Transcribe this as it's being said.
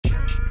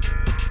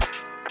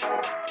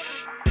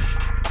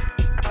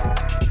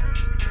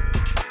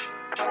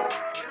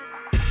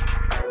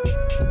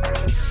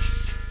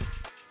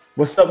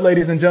What's up,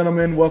 ladies and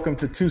gentlemen? Welcome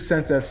to 2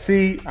 Cents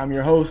FC. I'm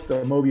your host,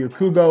 Mobi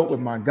Okugo, with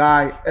my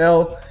guy,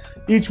 L.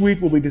 Each week,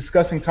 we'll be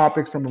discussing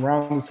topics from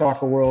around the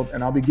soccer world,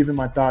 and I'll be giving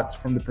my thoughts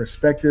from the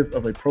perspective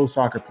of a pro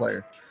soccer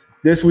player.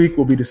 This week,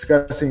 we'll be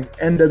discussing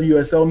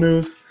NWSL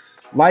news.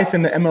 Life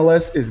in the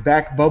MLS is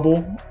back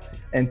bubble,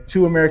 and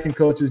 2 American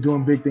coaches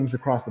doing big things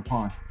across the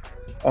pond.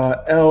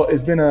 L,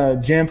 it's been a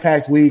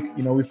jam-packed week.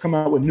 You know, we've come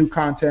out with new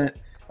content,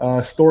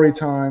 story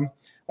time,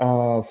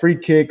 free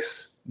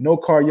kicks, no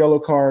card, yellow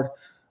card.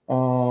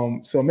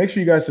 So make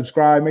sure you guys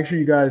subscribe, make sure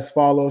you guys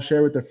follow,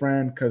 share with a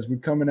friend, because we're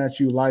coming at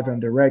you live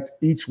and direct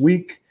each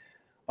week.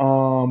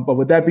 But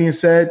with that being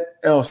said,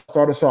 El,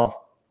 start us off.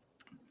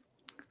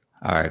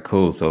 All right,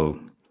 cool. So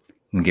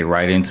we can get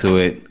right into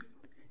it.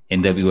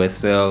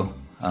 NWSL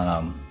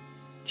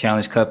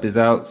Challenge Cup is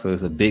out. So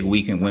it's a big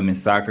week in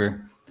women's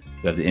soccer.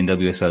 We have the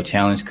NWSL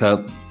Challenge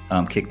Cup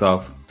kicked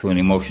off to an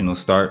emotional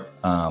start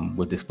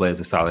with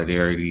displays of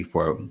solidarity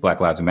for Black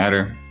Lives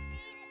Matter.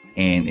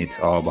 And it's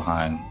all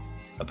behind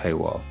a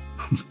paywall.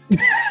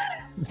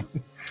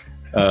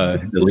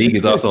 The league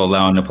is also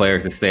allowing the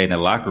players to stay in the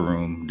locker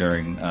room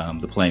during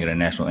the playing of the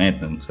national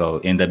anthem.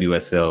 So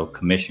NWSL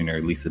Commissioner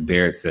Lisa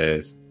Baird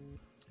says,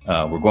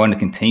 we're going to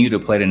continue to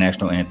play the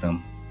national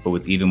anthem, but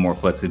with even more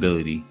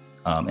flexibility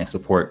and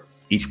support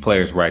each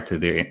player's right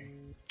to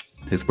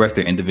express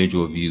their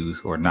individual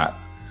views or not.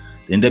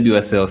 The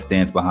NWSL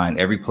stands behind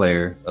every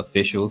player,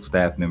 official and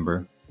staff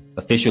member,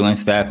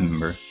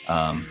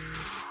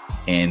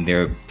 and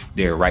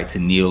their right to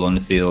kneel on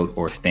the field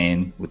or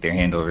stand with their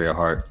hand over their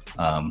heart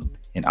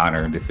and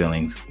honor their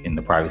feelings in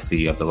the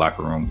privacy of the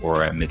locker room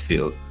or at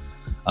midfield.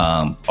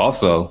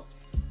 Also,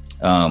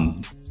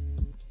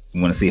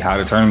 we want to see how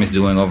the tournament's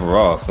doing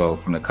overall. So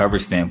from the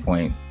coverage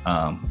standpoint,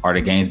 are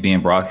the games being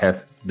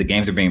broadcast? The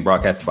games are being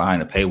broadcast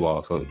behind a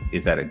paywall. So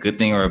is that a good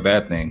thing or a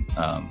bad thing?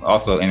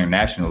 Also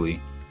internationally,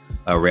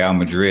 Real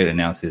Madrid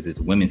announces its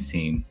women's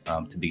team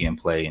to begin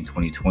play in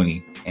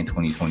 2020 and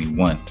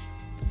 2021.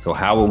 So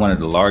how will one of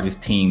the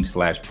largest teams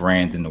 /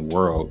 brands in the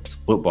world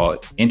football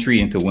entry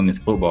into women's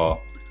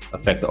football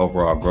affect the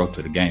overall growth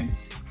of the game?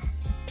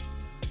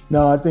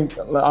 No, I think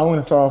I want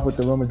to start off with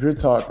the Real Madrid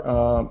talk.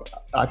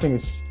 I think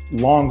it's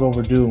long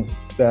overdue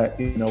that,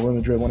 Real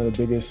Madrid, one of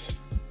the biggest,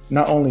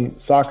 not only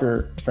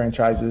soccer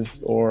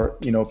franchises or,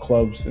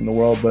 clubs in the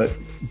world, but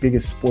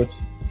biggest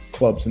sports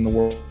clubs in the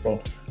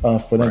world,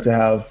 for them to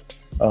have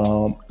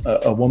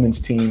a women's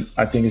team.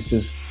 I think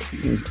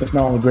it's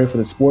not only great for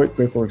the sport,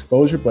 great for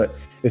exposure, but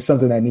it's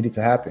something that needed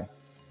to happen.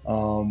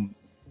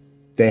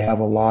 They have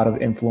a lot of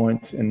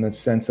influence in the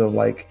sense of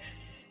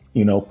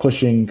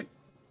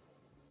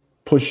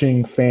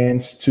pushing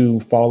fans to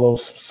follow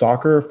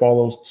soccer,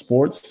 follow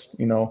sports.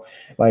 Real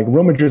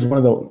Madrid is one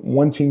of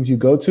the teams you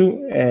go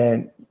to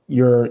and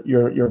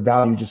your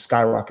value just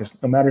skyrockets,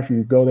 no matter if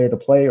you go there to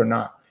play or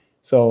not.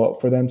 So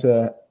for them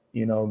to,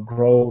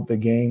 grow the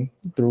game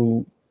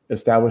through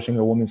establishing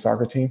a women's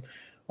soccer team,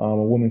 a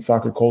women's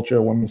soccer culture,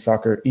 a women's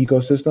soccer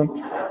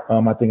ecosystem,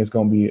 I think it's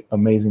going to be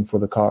amazing for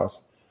the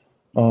cause.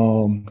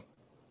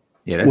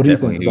 Yeah, that's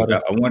definitely huge.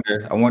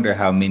 I wonder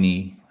how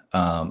many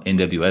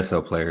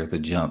NWSL players will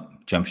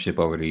jump ship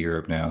over to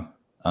Europe now.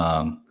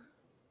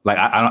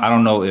 I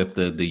don't know if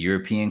the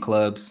European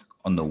clubs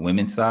on the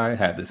women's side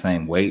have the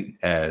same weight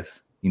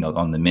as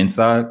on the men's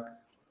side.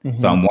 Mm-hmm.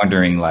 So I'm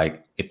wondering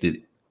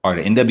are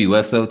the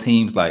NWSL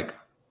teams like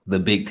the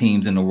big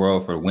teams in the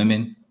world for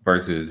women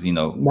versus the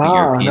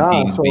European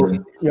teams?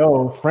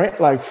 So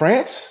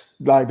France,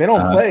 they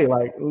don't play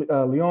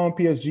Lyon,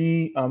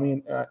 PSG.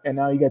 And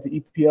now you got the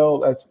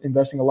EPL that's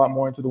investing a lot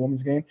more into the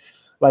women's game.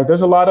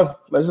 There's a lot of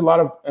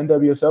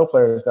NWSL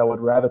players that would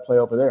rather play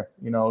over there.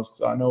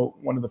 So I know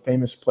one of the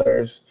famous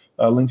players,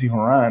 Lindsey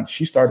Horan.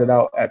 She started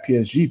out at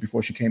PSG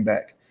before she came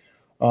back.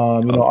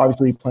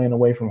 Obviously playing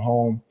away from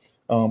home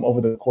over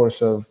the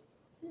course of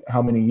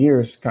how many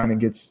years kind of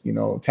gets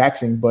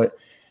taxing, but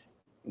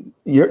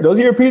those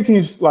European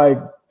teams,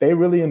 they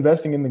really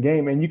investing in the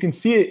game, and you can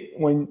see it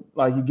when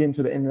you get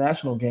into the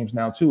international games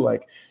now too.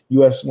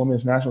 U.S.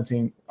 women's national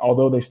team,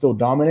 although they still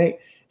dominate,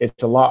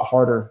 it's a lot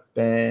harder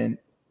than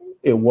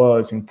it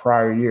was in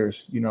prior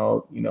years.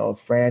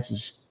 France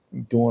is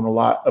doing a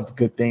lot of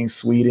good things.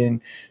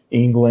 Sweden,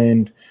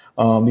 England,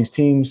 these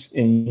teams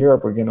in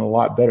Europe are getting a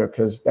lot better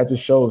because that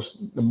just shows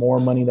the more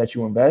money that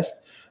you invest,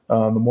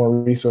 the more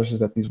resources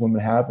that these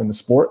women have in the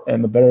sport,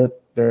 and the better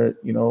they're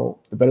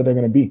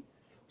going to be.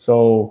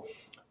 So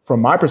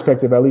from my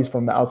perspective, at least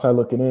from the outside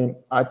looking in,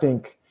 I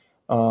think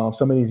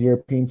some of these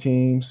European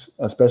teams,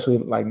 especially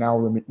now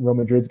Real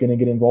Madrid's going to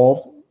get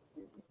involved,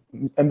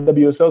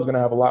 NWSL is going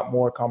to have a lot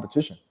more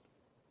competition.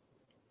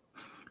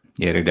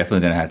 Yeah, they're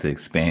definitely going to have to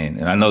expand.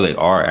 And I know they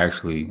are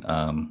actually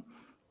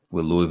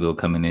with Louisville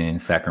coming in,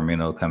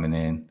 Sacramento coming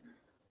in.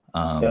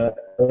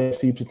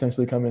 AFC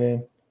potentially coming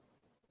in.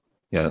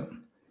 Yeah.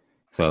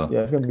 So yeah,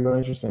 it's going to be really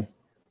interesting.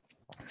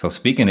 So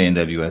speaking of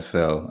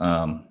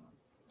NWSL,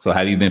 so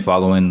have you been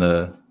following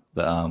the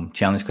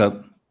Challenge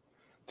Cup?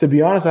 To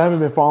be honest, I haven't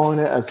been following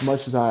it as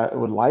much as I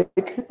would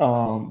like,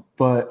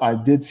 but I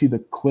did see the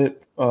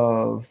clip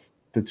of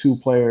the 2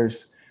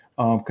 players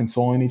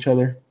consoling each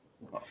other.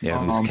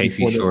 Yeah, it was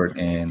Casey Short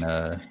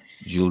and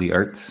Julie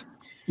Ertz.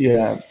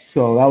 Yeah,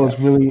 so that was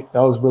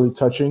really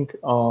touching.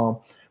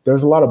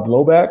 There's a lot of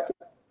blowback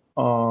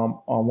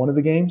on one of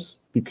the games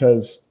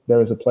because there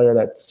was a player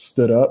that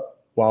stood up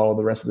while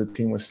the rest of the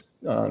team was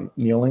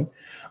kneeling.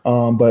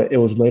 But it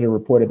was later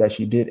reported that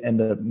she did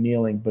end up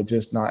kneeling, but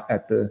just not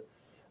at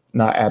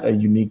a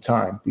unique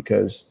time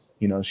because,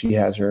 you know, she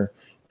has her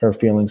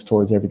feelings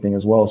towards everything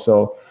as well.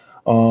 So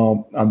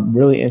I'm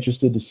really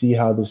interested to see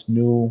how this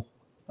new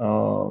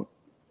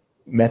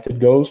method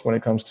goes when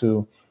it comes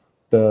to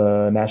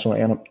the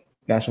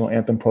national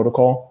anthem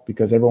protocol,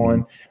 because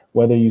everyone,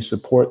 whether you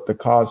support the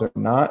cause or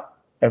not,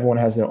 everyone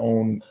has their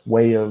own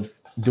way of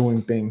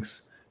doing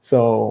things.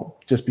 So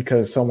just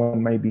because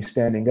someone may be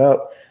standing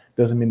up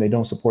doesn't mean they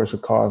don't support the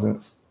cause.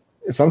 And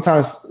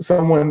sometimes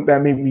someone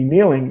that may be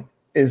kneeling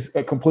is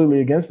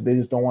completely against it. They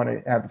just don't want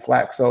to have the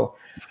flag. So,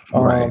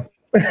 right.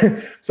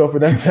 So for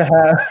them to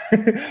have,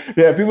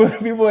 yeah,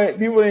 people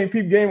ain't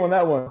peep game on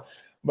that one.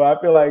 But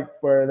I feel like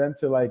for them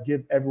to like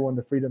give everyone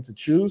the freedom to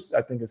choose,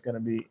 I think it's going to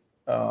be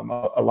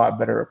a lot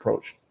better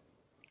approach.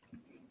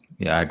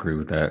 Yeah, I agree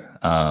with that.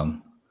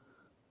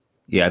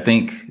 Yeah, I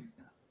think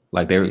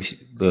like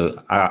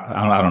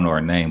I don't know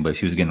her name, but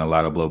she was getting a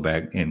lot of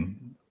blowback, and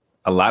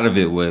a lot of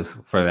it was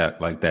for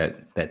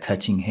that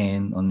touching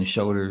hand on the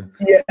shoulder,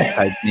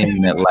 type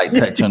thing, that light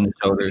touch on the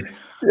shoulder.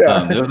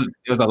 Yeah. There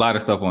was a lot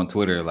of stuff on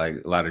Twitter,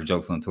 like a lot of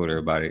jokes on Twitter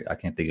about it. I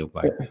can't think of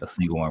like a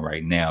single one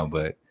right now,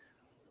 but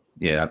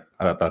yeah,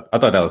 I thought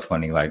that was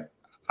funny. Like,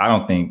 I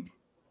don't think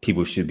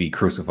people should be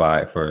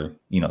crucified for,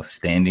 you know,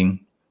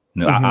 standing.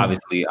 You know,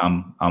 obviously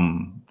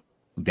I'm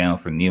down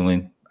for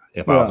kneeling.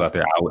 If I was out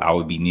there, I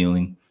would be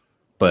kneeling.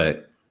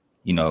 But,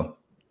 you know,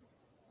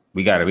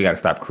 we gotta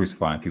stop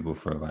crucifying people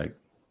for like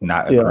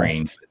not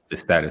agreeing with the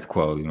status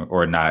quo, you know,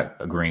 or not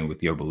agreeing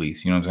with your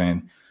beliefs. You know what I'm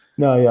saying?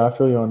 No, yeah, I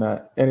feel you on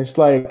that. And it's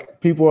like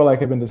people are like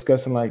have been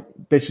discussing like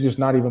they should just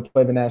not even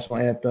play the national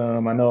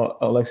anthem. I know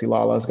Alexi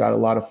Lala's got a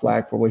lot of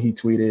flack for what he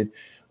tweeted.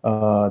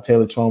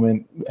 Taylor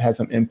Troman had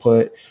some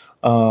input.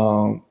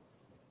 So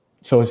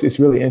it's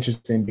really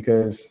interesting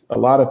because a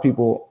lot of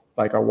people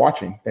like are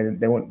watching. They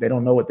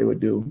don't know what they would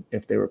do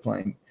if they were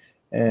playing.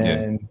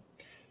 And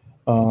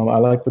I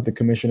like what the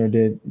commissioner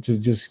did to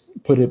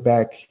just put it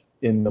back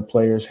in the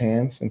players'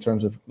 hands in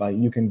terms of like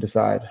you can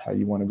decide how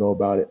you want to go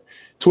about it.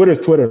 Twitter's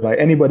Twitter, like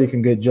anybody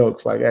can get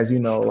jokes. Like as you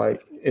know,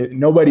 like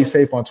nobody's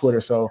safe on Twitter,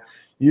 so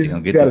you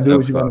just got to do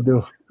what you want to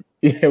do.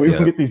 Yeah, we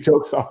can get these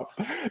jokes off.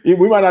 We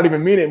might not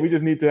even mean it. We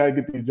just need to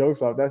get these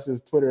jokes off. That's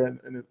just Twitter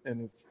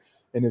in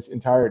its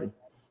entirety.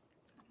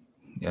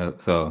 Yeah,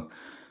 so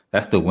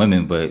that's the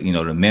women, but you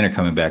know the men are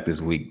coming back this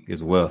week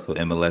as well. So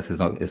MLS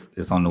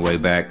is on the way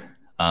back,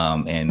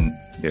 and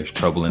there's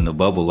trouble in the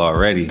bubble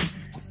already.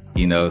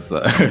 You know,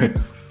 so this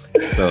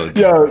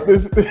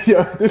is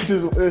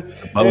the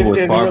bubble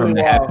was far really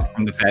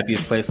from the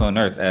happiest place on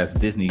earth, as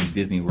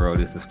Disney World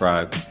is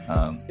described.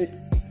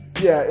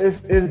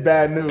 It's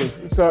bad news.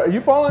 So are you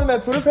following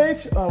that Twitter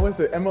page? What's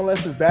it?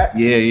 MLS is back.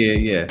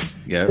 Yeah.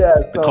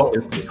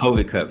 The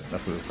COVID Cup.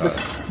 That's what it's called.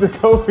 The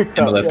COVID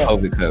Cup. MLS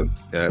COVID Cup.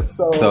 Yeah.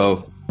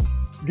 So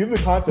give the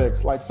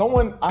context. Like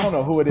someone, I don't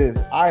know who it is.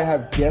 I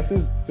have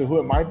guesses to who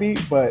it might be,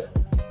 but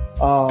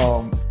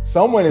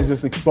someone is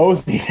just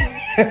exposing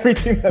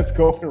everything that's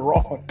going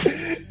wrong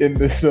in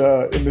this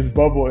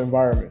bubble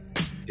environment.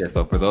 Yeah.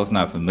 So for those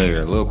not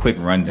familiar, a little quick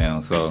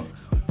rundown. So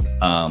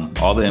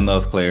all the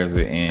MLS players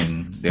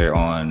they're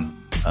on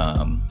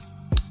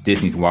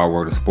Disney's Wild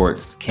World of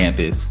Sports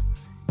campus,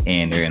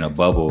 and they're in a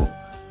bubble.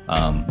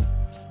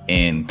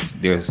 And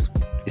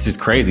it's just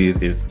crazy.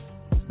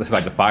 It's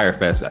like a fire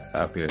fest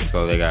out there.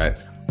 So they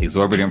got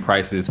exorbitant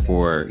prices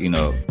for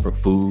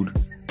food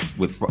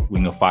with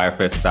Fire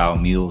Fest style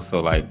meals.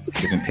 So like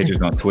different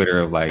pictures on Twitter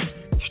of like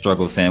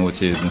struggle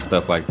sandwiches and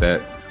stuff like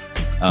that.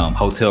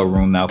 Hotel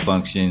room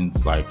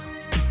malfunctions, like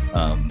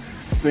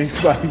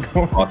things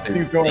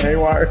going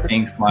haywire.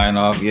 Things flying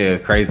off. Yeah,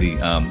 crazy.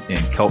 And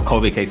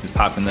COVID cases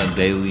popping up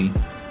daily,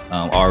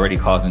 already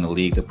causing the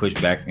league to push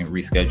back and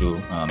reschedule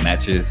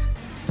matches.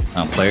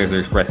 Players are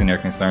expressing their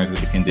concerns with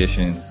the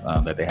conditions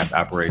that they have to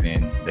operate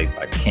in. They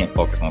like can't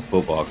focus on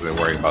football because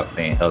they're worried about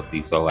staying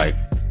healthy. So like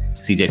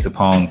CJ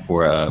Sapong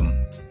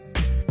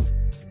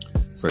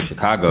for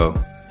Chicago,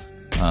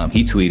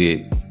 he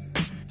tweeted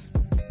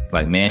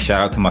like, man,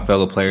 shout out to my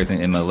fellow players in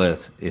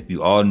MLS. If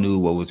you all knew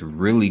what was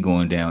really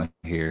going down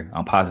here,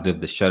 I'm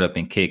positive the shut up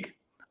and kick,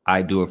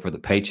 I do it for the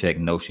paycheck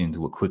notions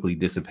would quickly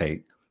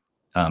dissipate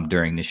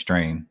during this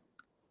strain.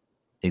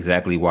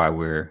 Exactly why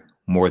we're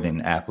more than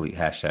an athlete,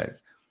 hashtag.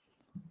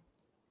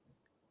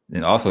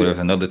 And also there's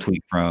another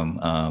tweet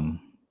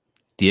from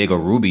Diego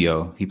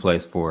Rubio. He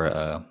plays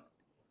for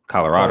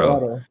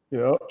Colorado.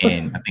 Yep.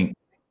 And I think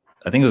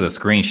it was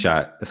a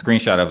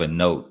screenshot of a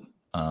note.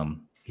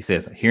 He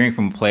says, hearing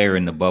from a player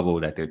in the bubble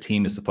that their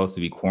team is supposed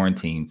to be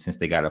quarantined since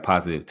they got a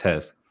positive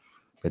test,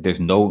 but there's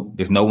no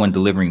one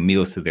delivering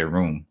meals to their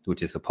room,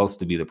 which is supposed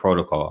to be the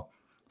protocol.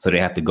 So they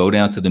have to go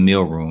down to the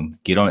meal room,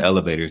 get on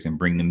elevators, and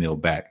bring the meal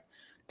back.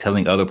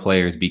 telling other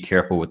players be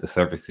careful with the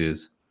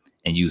surfaces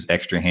and use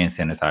extra hand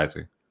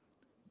sanitizer.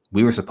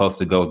 We were supposed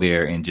to go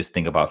there and just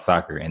think about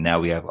soccer, and now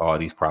we have all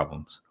these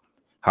problems.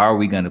 How are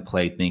we going to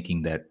play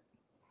thinking that?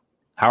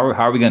 How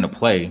are we going to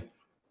play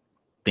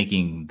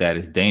thinking that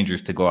it's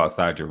dangerous to go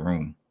outside your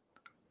room?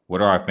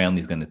 What are our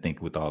families going to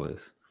think with all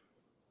this?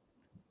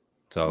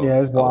 So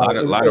yeah, it's wild.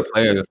 a lot of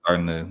players are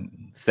starting to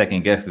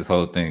second guess this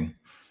whole thing.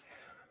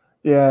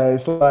 Yeah,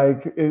 it's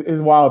like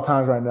it's wild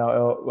times right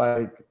now.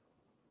 Like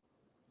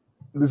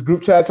this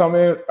group chats I'm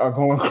in are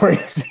going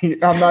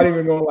crazy. I'm not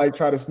even going to like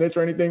try to snitch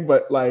or anything,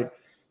 but like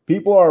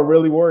people are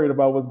really worried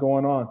about what's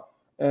going on,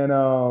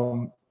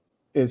 and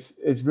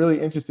it's really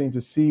interesting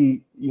to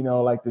see, you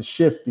know, like the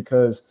shift,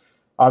 because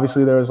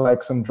obviously there was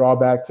like some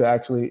drawback to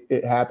actually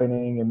it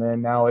happening, and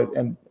then now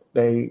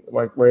they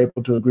like were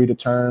able to agree to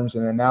terms,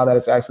 and then now that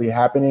it's actually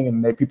happening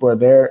and people are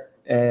there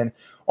and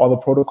all the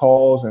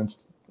protocols, and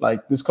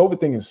like this COVID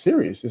thing is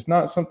serious. It's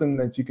not something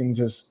that you can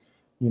just,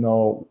 you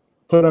know,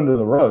 put under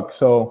the rug.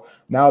 So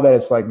now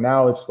it's like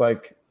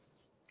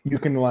you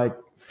can like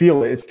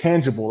feel it. It's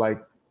tangible.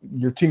 Like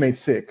your teammate's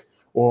sick,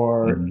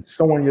 or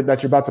someone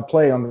that you're about to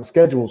play on the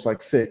schedule is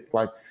like sick.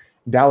 Like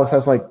Dallas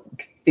has like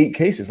 8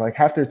 cases, like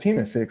half their team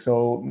is sick.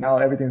 So now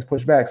everything's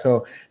pushed back.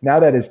 So now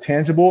that it's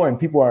tangible and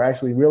people are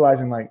actually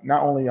realizing like,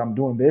 not only I'm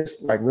doing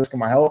this, like risking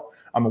my health,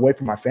 I'm away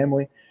from my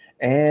family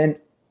and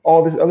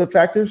all these other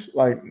factors,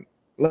 like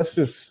let's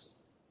just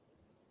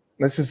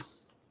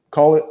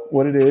call it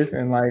what it is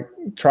and like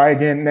try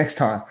again next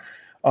time.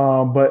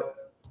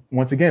 But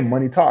once again,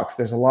 money talks.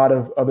 There's a lot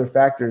of other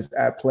factors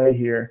at play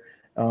here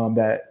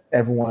that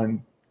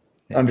everyone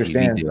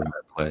understands. Yeah,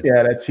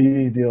 that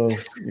TV deal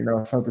is, you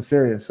know, something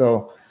serious.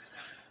 So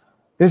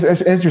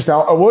it's interesting.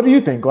 What do you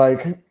think?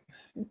 Like,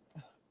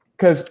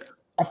 because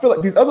I feel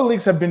like these other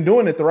leagues have been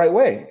doing it the right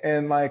way,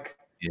 and like,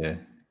 yeah,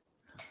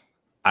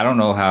 I don't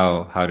know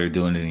how they're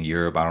doing it in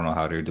Europe. I don't know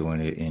how they're doing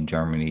it in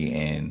Germany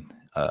and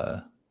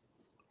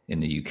in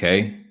the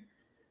UK,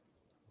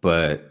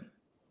 but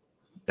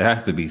there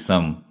has to be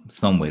some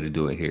way to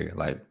do it here.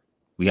 Like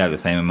we have the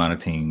same amount of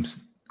teams,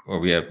 or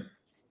we have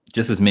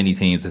just as many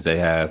teams as they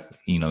have,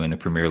 you know, in the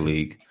Premier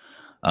League,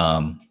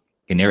 and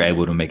they're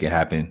able to make it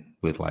happen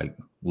with like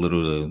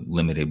little to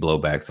limited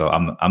blowback. So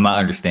I'm not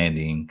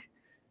understanding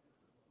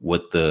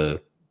what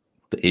the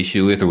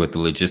issue is or what the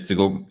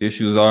logistical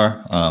issues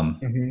are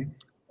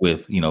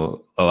with, you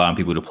know, allowing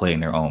people to play in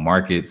their own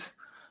markets,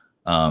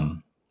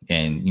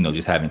 and, you know,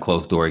 just having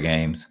closed door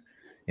games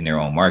in their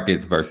own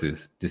markets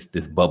versus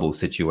this bubble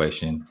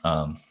situation.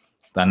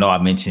 I know I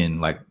mentioned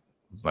like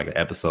an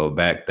episode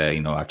back that,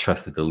 you know, I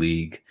trusted the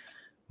league,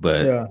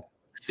 but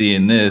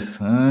seeing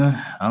this,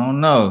 I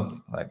don't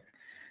know. Like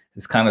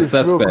it's kind of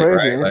suspect,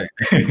 right? Like,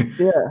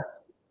 yeah.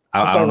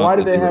 I don't know. Why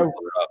did they have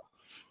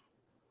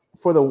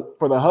for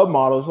the hub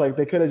models? Like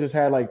they could have just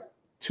had like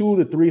 2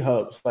 to 3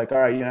 hubs. Like, all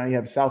right, you know, you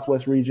have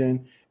Southwest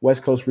region,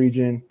 West Coast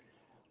region,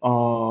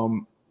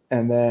 and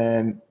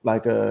then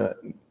like a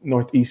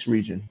Northeast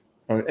region,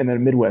 and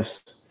then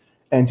Midwest,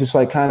 and just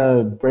like kind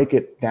of break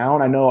it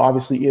down. I know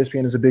obviously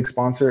ESPN is a big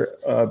sponsor,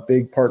 a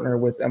big partner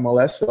with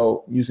MLS,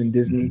 so using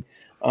Disney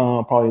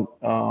probably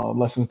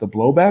lessens the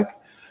blowback.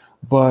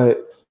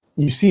 But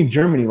you see in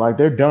Germany, like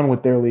they're done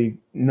with their league.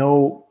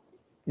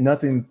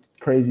 Nothing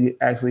crazy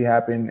actually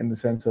happened in the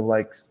sense of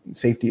like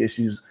safety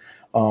issues.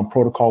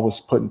 Protocol was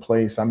put in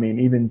place. I mean,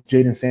 even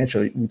Jadon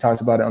Sancho, we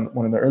talked about it on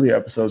one of the earlier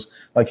episodes,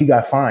 like he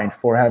got fined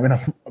for having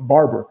a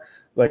barber.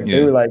 Like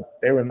they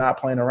were not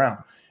playing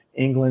around.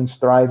 England's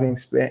thriving,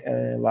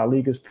 La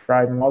Liga's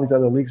thriving, all these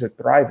other leagues are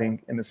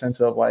thriving in the sense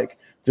of like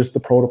just the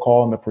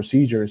protocol and the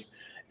procedures.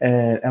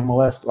 And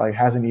MLS like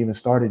hasn't even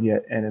started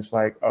yet. And it's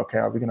like, okay,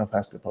 are we gonna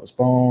have to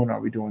postpone?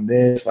 Are we doing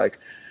this? Like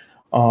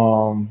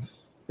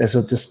there's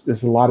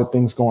a lot of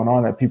things going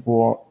on that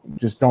people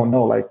just don't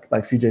know. Like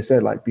CJ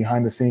said, like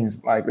behind the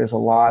scenes, like there's a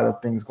lot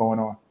of things going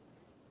on.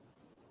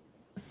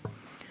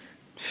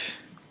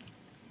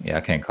 Yeah,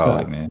 I can't call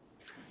it, man.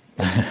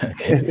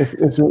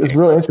 It's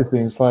real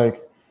interesting. It's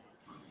like,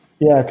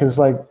 yeah, because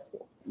like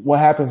what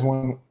happens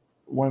when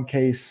one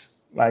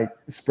case like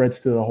spreads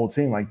to the whole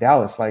team? Like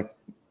Dallas, like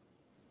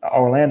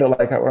Orlando with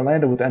the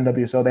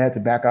NWSL, they had to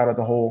back out of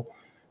the whole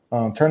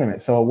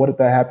tournament. So what if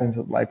that happens,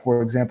 like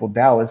for example,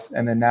 Dallas,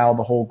 and then now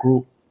the whole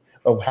group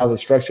of how they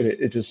structured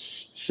it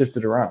just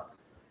shifted around.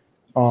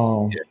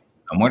 I'm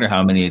wondering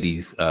how many of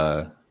these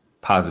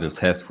positive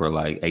tests were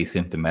like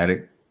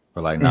asymptomatic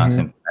or like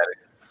non-symptomatic.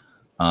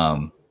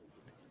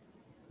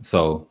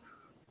 So,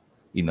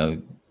 you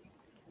know,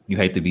 you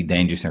hate to be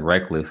dangerous and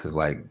reckless. It's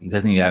like he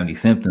doesn't even have any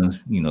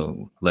symptoms, you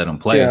know, let him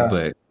play. Yeah.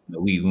 But you know,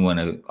 we want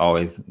to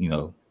always, you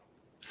know,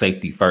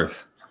 safety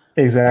first.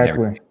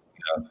 Exactly.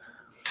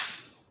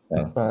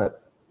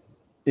 But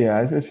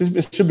yeah,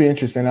 it should be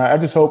interesting. I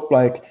just hope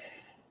like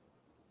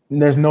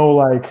there's no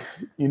like,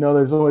 you know,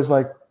 there's always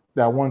like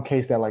that one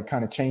case that like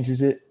kind of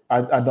changes it.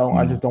 I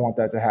just don't want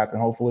that to happen.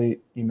 Hopefully,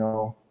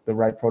 the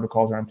right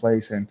protocols are in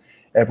place and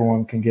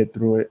everyone can get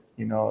through it.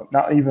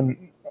 Not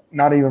even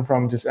not even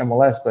from just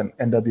MLS, but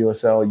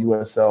NWSL,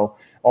 USL,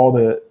 all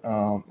the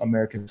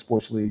American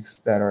sports leagues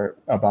that are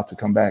about to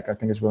come back. I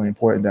think it's really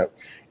important that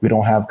we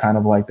don't have kind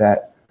of like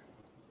that,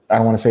 I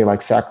don't want to say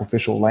like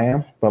sacrificial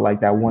lamb, but like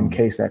that one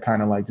case that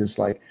kind of like just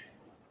like,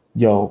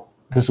 yo,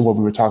 this is what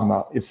we were talking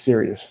about. It's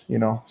serious, you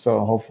know?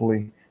 So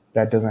hopefully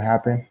that doesn't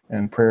happen,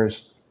 and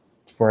prayers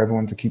for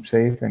everyone to keep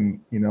safe and,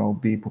 you know,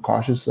 be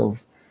precautious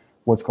of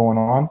what's going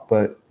on.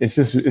 But it's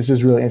just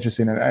really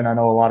interesting. And I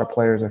know a lot of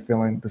players are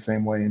feeling the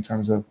same way in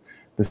terms of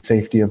the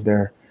safety of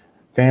their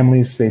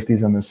families,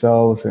 safeties on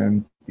themselves,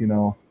 and, you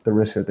know, the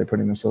risk that they're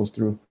putting themselves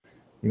through,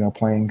 you know,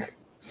 playing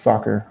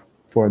soccer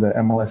for the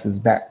MLS's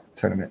back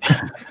tournament.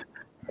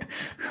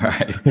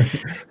 Right.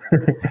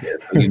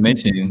 You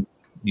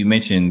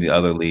mentioned the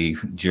other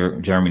leagues,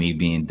 Germany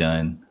being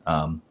done.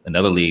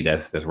 Another league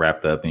that's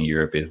wrapped up in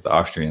Europe is the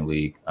Austrian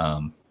league.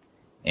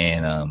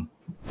 And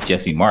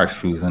Jesse Marsch,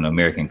 who's an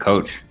American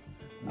coach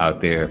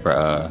out there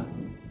for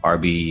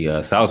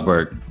RB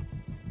Salzburg,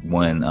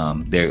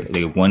 won.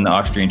 They won the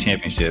Austrian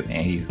championship,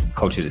 and he's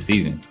coach of the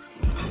season.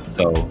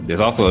 So there's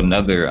also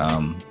another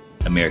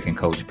American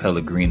coach,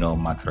 Pellegrino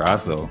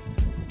Matarazzo,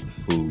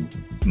 who,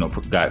 you know,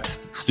 got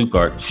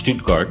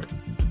Stuttgart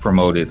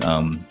promoted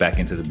back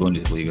into the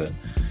Bundesliga.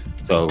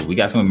 So we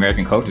got some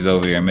American coaches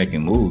over here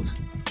making moves.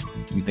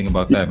 What do you think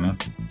about that, man?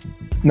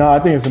 No, I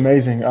think it's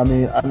amazing. I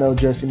mean, I know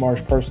Jesse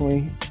Marsch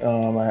personally.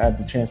 I had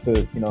the chance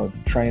to, you know,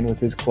 train with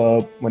his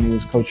club when he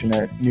was coaching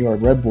at New York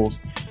Red Bulls.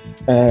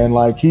 And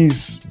like,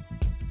 he's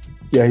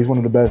one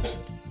of the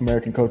best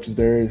American coaches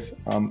there is.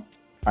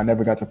 I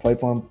never got to play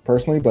for him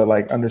personally, but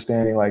like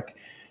understanding like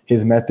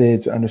his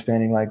methods,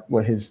 understanding like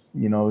what his,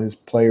 you know, his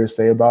players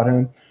say about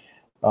him.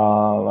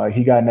 Like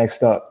he got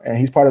next up, and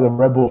he's part of the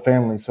Red Bull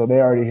family. So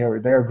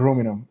they're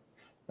grooming him.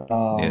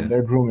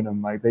 They're grooming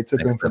him. Like they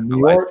took him from New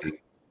York.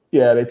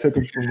 Yeah, they took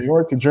him from New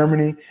York to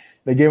Germany.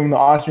 They gave him the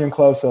Austrian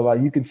club. So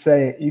like you can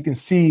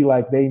see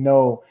like they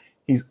know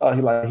he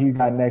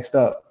got next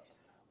up.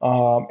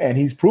 And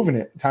he's proven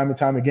it time and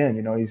time again.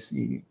 You know,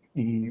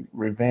 he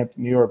revamped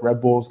New York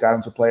Red Bulls, got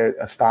him to play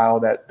a style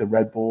that the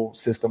Red Bull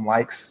system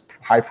likes: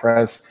 high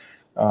press,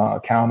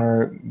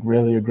 counter,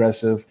 really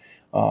aggressive.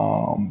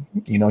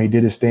 You know, he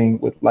did his thing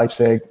with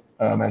Leipzig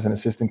as an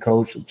assistant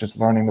coach, just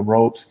learning the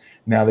ropes.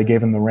 Now they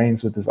gave him the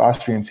reins with this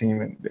Austrian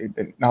team, and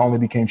they not only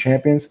became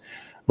champions,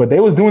 but they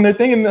was doing their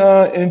thing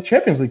in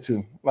Champions League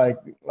too.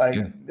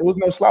 It was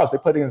no slouch. They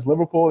played against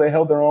Liverpool. They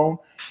held their own.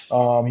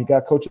 He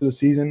got coach of the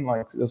season.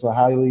 Like, it was a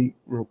highly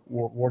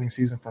rewarding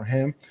season for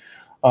him.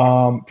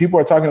 People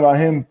are talking about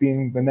him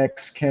being the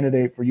next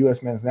candidate for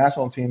U.S. men's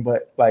national team,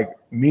 but like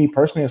me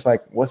personally, it's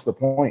like, what's the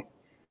point?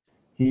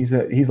 He's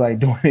like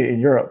doing it in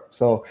Europe.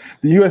 So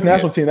the U.S.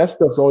 national team, that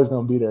stuff's always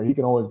going to be there. He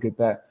can always get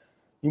that.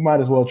 You might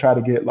as well try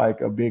to get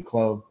like a big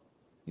club,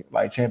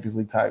 like Champions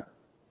League type,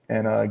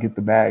 and get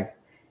the bag,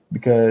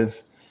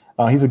 because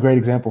he's a great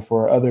example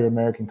for other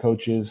American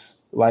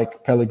coaches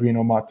like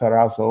Pellegrino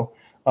Matarazzo,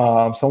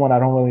 someone I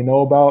don't really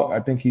know about. I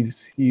think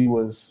he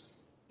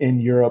was in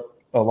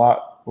Europe a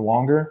lot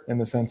longer, in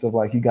the sense of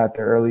like he got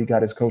there early,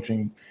 got his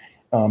coaching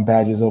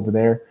badges over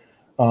there.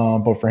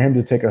 But for him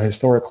to take a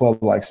historic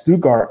club like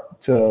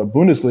Stuttgart to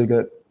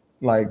Bundesliga,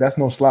 like that's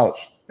no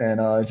slouch. And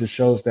it just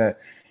shows that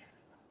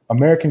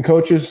American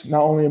coaches,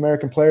 not only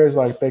American players,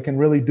 like they can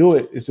really do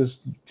it. It's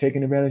just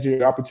taking advantage of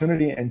your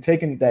opportunity and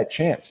taking that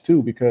chance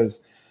too,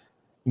 because,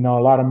 you know,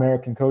 a lot of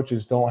American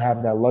coaches don't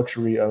have that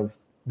luxury of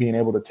being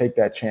able to take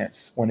that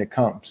chance when it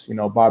comes. You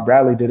know, Bob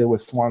Bradley did it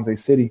with Swansea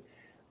City.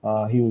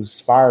 He was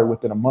fired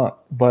within a month.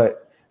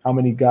 But how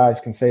many guys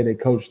can say they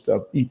coached the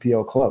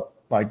EPL club?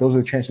 Like, those are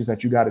the chances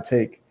that you got to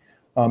take.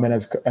 And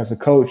as a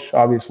coach,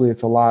 obviously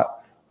it's a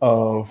lot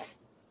of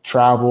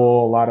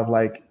travel, a lot of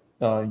like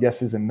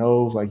yeses and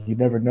nos. Like, you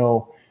never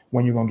know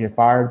when you're going to get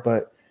fired,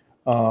 but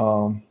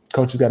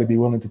coaches got to be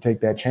willing to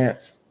take that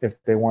chance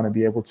if they want to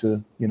be able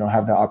to, you know,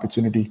 have that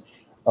opportunity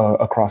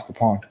across the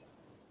pond.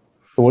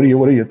 So what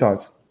are your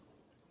thoughts?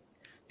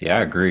 Yeah,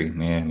 I agree,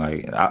 man.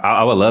 Like,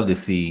 I would love to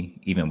see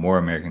even more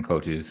American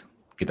coaches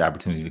get the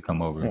opportunity to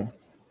come over. Yeah.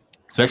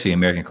 Especially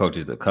American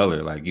coaches of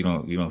color. Like, you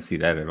don't see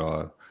that at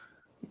all.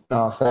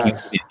 No,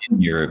 facts.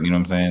 In Europe, you know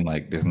what I'm saying?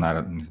 Like, there's not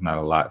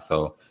a lot.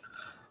 So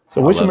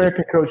which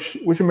American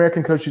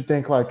coach you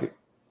think like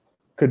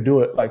could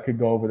do it? Like, could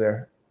go over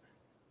there,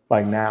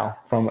 like now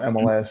from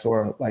MLS,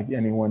 or like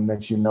anyone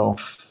that you know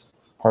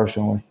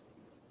personally?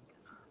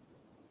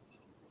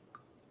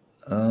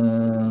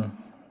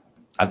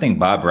 I think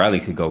Bob Bradley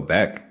could go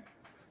back.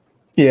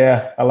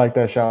 Yeah, I like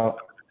that shout.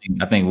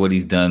 I think what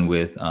he's done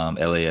with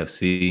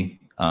LAFC.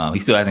 He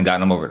still hasn't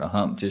gotten them over the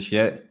hump just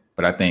yet,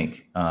 but I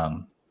think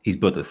he's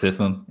built a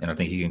system, and I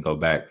think he can go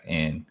back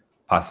and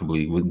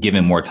possibly, with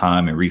given more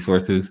time and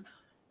resources,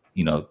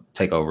 you know,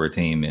 take over a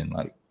team and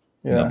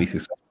you know, be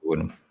successful with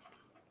them.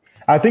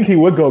 I think he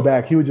would go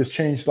back. He would just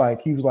change.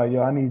 Like, he was like,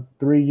 yo, I need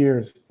 3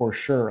 years for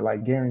sure,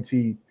 like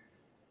guaranteed.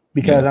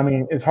 Because I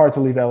mean, it's hard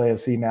to leave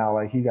LAFC now.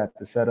 Like, he got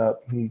the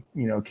setup. He,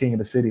 you know, king of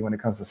the city when it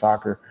comes to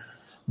soccer.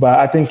 But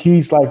I think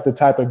he's like the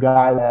type of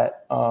guy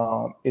that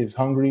is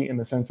hungry, in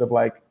the sense of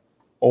like,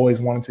 always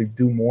wanted to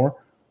do more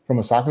from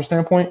a soccer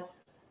standpoint,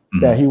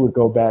 that he would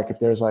go back if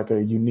there's like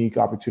a unique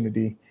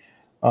opportunity.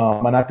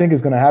 And I think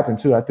it's going to happen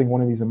too. I think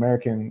one of these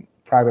American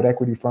private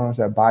equity firms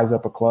that buys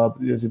up a club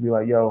is to be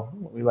like, yo,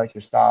 we like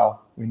your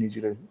style. We need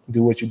you to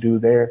do what you do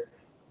there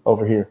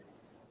over here.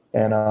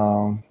 And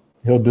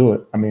he'll do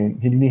it. I mean,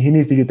 he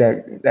needs to get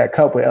that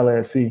cup with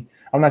LAFC.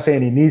 I'm not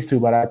saying he needs to,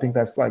 but I think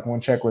that's like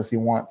one checklist he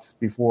wants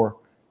before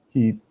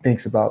he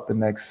thinks about the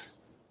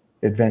next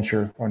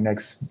adventure or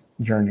next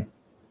journey.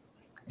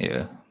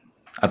 Yeah.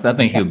 I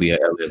think he'll be at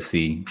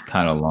LAFC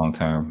kind of long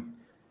term.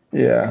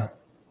 Yeah.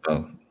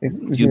 So, it's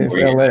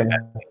LA.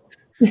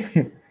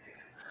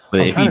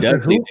 But if he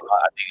does leave,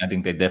 I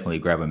think they definitely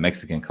grab a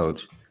Mexican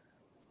coach.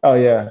 Oh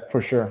yeah,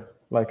 for sure.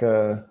 Like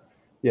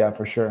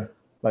for sure.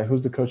 Like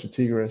who's the coach of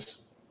Tigres?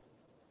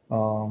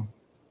 What's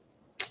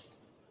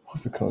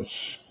the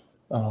coach?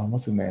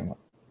 What's his name?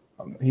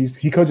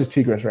 He coaches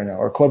Tigres right now,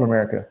 or Club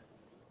America.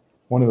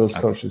 One of those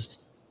coaches.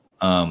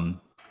 Club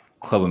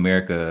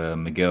America,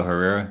 Miguel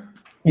Herrera.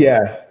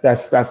 Yeah, that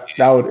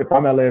would. If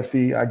I'm at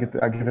LAFC, I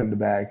give him the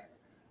bag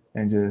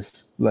and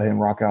just let him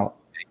rock out.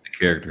 The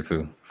character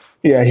too.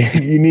 Yeah,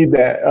 you need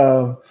that.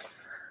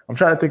 I'm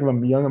trying to think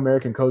of young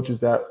American coaches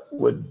that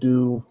would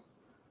do.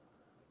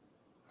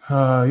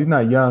 He's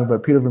not young,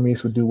 but Peter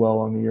Vermees would do well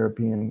on the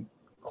European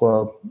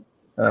club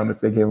if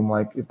they gave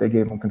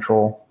him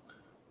control.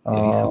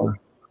 I'm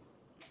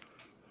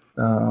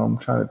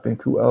trying to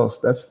think who else.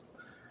 There's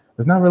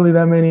not really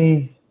that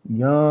many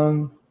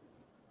young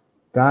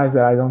guys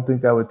that I don't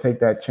think that would take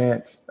that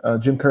chance.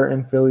 Jim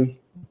Curtin, Philly,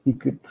 he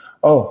could.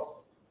 Oh,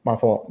 my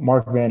fault.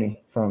 Mark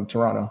Vanny from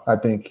Toronto. I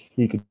think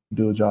he could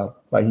do a job.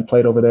 Like he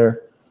played over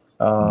there.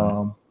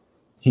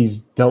 He's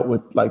dealt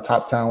with like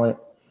top talent,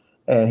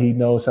 and he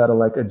knows how to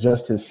like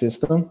adjust his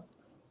system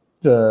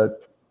to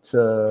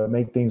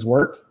make things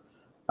work.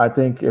 I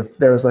think if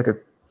there was like a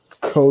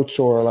coach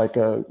or like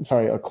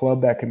a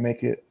club that can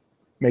make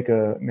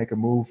a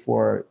move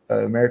for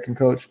an American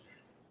coach,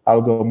 I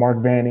would go Mark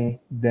Vanny,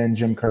 then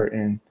Jim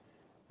Curtin,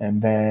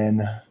 and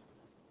then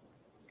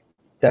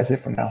that's it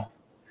for now.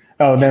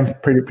 Oh, and then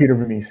Peter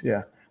Vermees,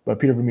 yeah. But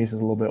Peter Vermees is a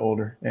little bit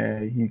older,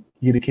 and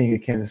he the king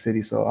of Kansas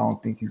City, so I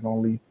don't think he's going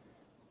to leave.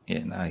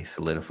 Yeah, now he's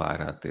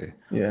solidified out there.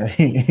 Yeah,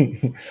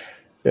 yeah,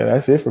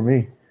 that's it for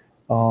me.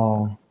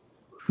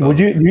 Would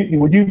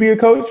you be a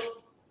coach?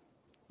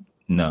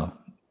 No.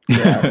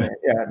 Yeah,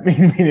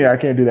 I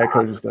can't do that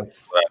coaching stuff.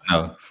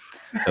 No.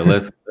 So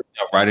let's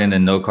jump right into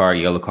no card,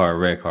 yellow card,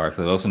 red card.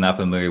 So those who are not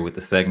familiar with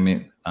the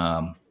segment,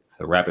 it's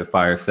a rapid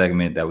fire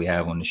segment that we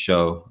have on the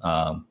show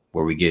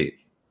where we get,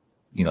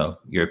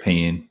 your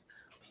opinion,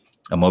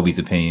 Moby's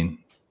opinion,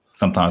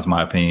 sometimes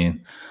my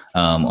opinion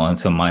on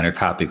some minor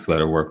topics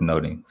that are worth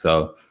noting.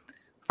 So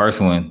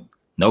first one,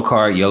 no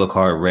card, yellow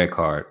card, red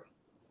card.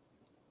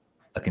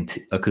 A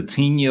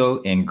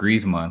Coutinho and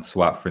Griezmann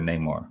swap for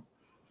Neymar.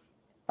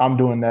 I'm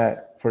doing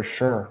that for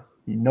sure.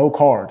 No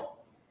card.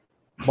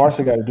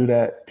 Barca got to do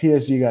that.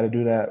 PSG got to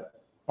do that.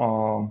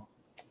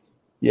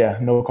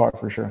 No card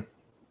for sure.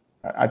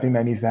 I think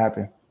that needs to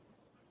happen.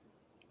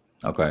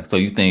 Okay, so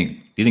you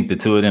think the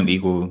two of them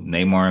equal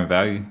Neymar in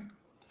value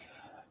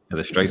as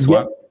a straight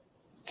swap?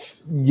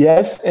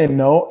 Yes and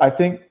no. I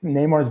think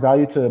Neymar's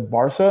value to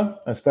Barca,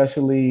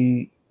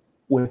 especially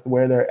with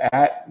where they're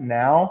at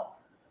now,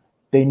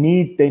 they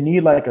need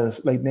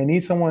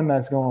someone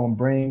that's going to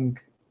bring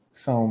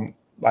some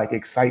like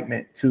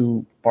excitement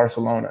to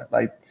Barcelona.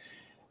 Like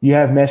you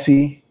have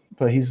Messi,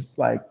 but he's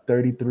like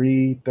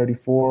 33,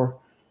 34.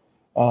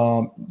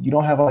 You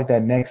don't have like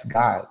that next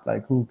guy.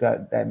 Like who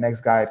got that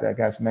next guy that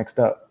guy's next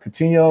up?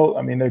 Coutinho,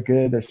 I mean, they're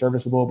good, they're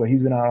serviceable, but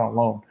he's been out on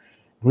loan.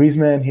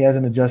 Griezmann, he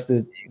hasn't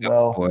adjusted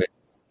well. Boy.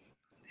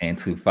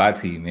 Ansu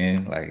Fati,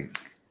 man, like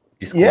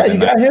just you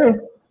got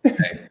him.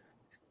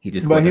 He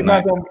just, but he's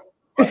not going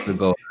to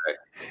go.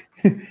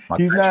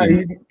 He's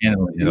handling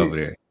it over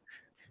there.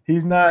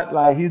 He's not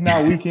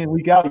week in,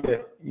 week out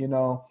yet,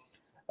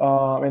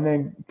 And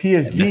then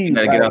PSG, you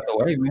gotta get out the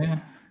way,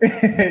 man.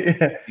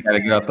 Yeah. You gotta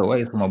get out the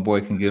way so my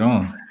boy can get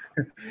on.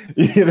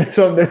 Yeah,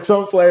 there's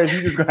some players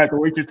you just gonna have to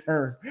wait your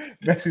turn.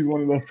 Messi's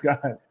one of those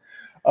guys.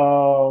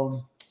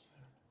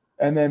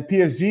 And then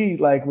PSG,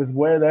 like with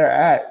where they're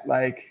at,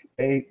 like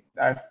they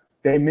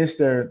missed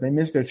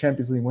their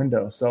Champions League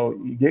window. So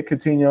you get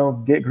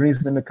Coutinho, get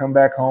Griezmann to come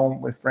back home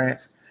with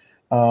France.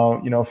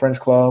 French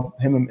club.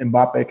 Him and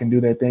Mbappe can do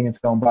their thing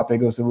until Mbappe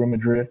goes to Real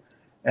Madrid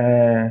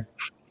and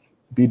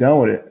be done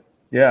with it.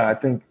 Yeah, I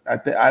think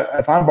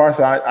if I'm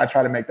Barca, I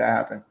try to make that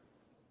happen.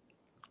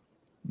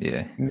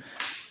 Yeah,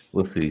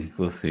 we'll see.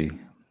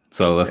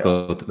 So let's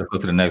go to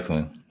the next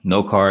one.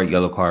 No card,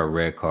 yellow card,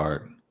 red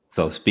card.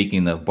 So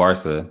speaking of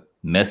Barca,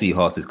 Messi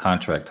halts his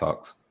contract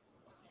talks.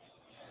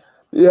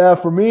 Yeah,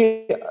 for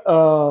me,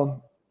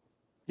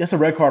 that's a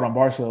red card on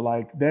Barca.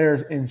 Like they're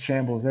in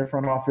shambles. Their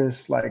front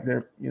office, like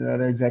their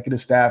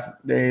executive staff,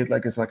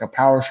 it's like a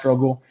power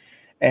struggle.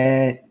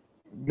 And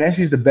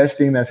Messi's the best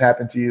thing that's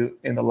happened to you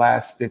in the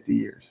last 50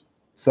 years.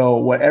 So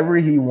whatever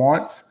he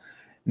wants,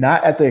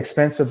 not at the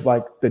expense of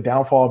like the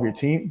downfall of your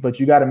team, but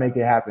you got to make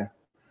it happen.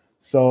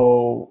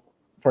 So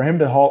for him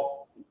to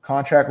halt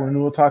contract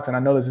renewal talks, and I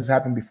know this has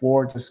happened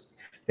before, just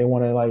they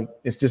want to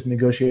it's just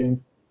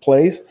negotiating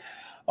plays.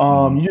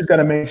 You just got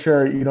to make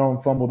sure you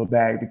don't fumble the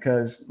bag,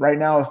 because right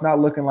now it's not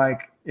looking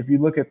like, if you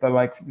look at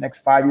the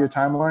next 5-year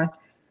timeline,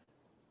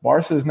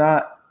 Barca's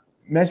not.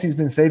 Messi's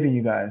been saving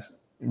you guys.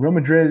 Real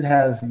Madrid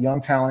has young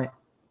talent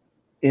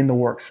in the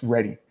works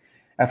ready.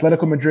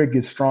 Atletico Madrid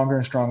gets stronger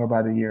and stronger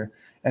by the year.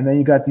 And then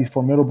you got these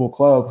formidable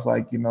clubs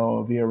like,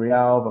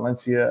 Villarreal,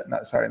 Valencia.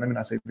 Let me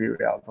not say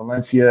Villarreal.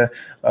 Valencia,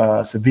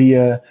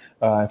 Sevilla,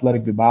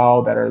 Athletic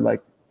Bilbao that are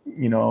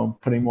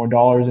putting more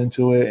dollars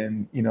into it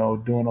and,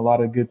 doing a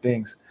lot of good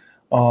things.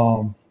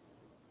 So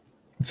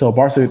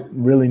Barca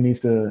really needs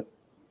to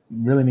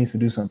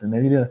do something.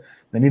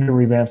 They need to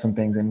revamp some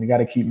things, and you got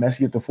to keep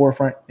Messi at the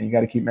forefront, and you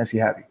got to keep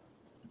Messi happy.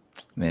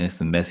 Man, it's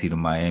a Messi to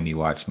Miami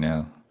watch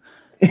now.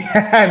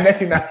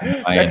 Messi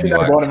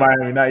not going to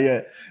Miami, not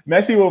yet.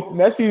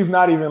 Messi is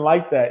not even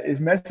like that.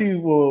 Messi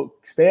will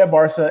stay at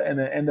Barca and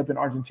then end up in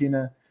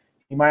Argentina.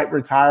 He might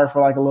retire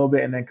for a little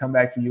bit and then come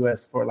back to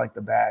US for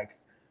the bag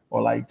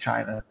or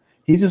China.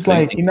 He's just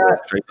he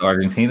not straight to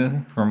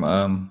Argentina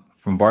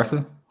from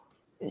Barca.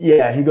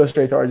 Yeah, he goes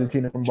straight to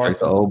Argentina from Barca.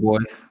 Straight to old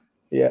boys.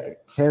 Yeah,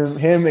 him,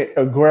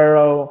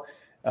 Aguero.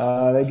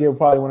 They give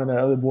probably one of their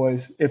other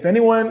boys. If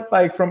anyone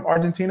from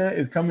Argentina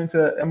is coming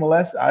to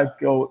MLS, I'd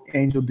go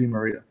Angel Di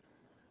Maria.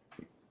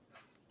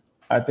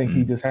 I think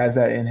he just has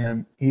that in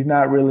him. He's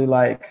not really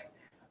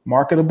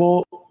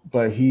marketable,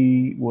 but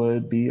he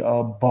would be a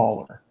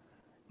baller.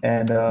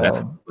 And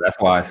that's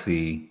why I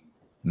see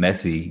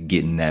Messi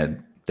getting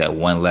that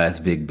one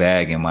last big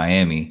bag in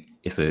Miami.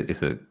 It's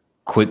a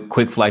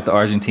quick flight to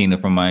Argentina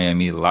from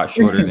Miami, a lot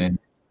shorter than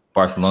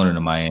Barcelona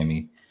to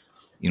Miami.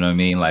 You know what I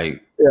mean?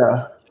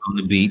 Yeah. On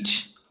the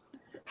beach,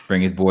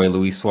 bring his boy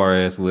Luis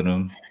Suarez with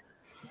him,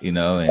 And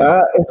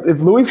if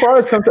Luis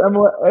Suarez comes to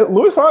MLS,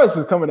 Luis Suarez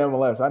is coming to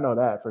MLS. I know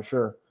that for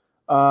sure.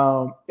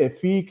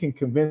 If he can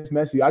convince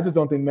Messi, I just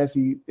don't think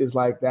Messi is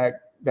that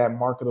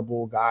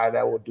marketable guy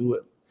that will do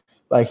it.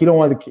 He don't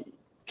want the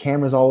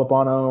cameras all up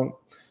on him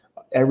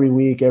every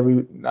week.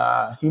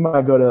 He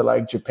might go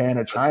to Japan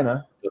or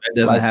China. So that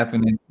doesn't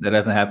happen. That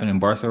doesn't happen in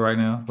Barca right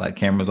now.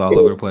 Cameras all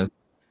over the place.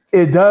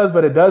 It does,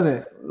 but it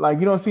doesn't.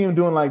 You don't see him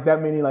doing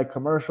that many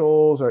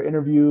commercials or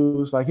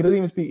interviews. He doesn't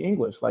even speak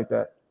English like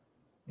that.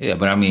 Yeah,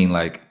 but I mean,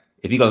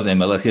 if he goes to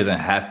MLS, he doesn't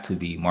have to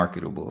be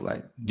marketable.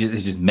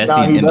 It's just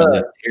Messi in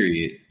MLS,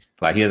 period.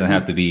 He doesn't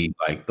have to be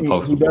the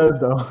poster. He does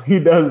though. He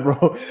does,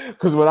 bro.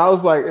 Because when I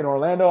was in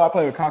Orlando, I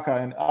played with Kaká,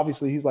 and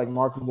obviously he's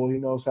marketable. He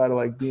knows how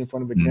to be in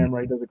front of a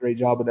camera. He does a great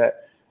job of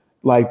that.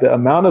 The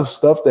amount of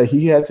stuff that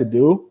he had to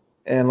do,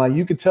 and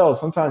you could tell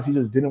sometimes he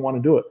just didn't want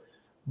to do it.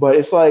 But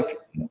it's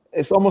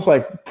it's almost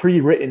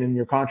pre-written in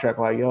your contract.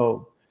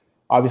 Yo,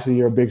 obviously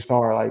you're a big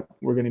star.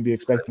 We're going to be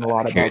expecting a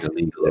lot of the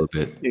league a little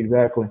bit.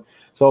 Exactly.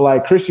 So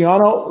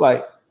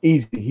Cristiano,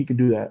 easy, he can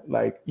do that.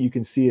 You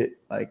can see it.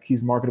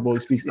 He's marketable. He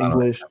speaks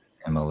English.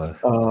 MLS.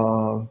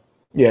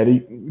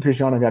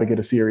 Cristiano got to get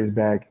a serious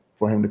bag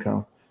for him to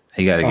come.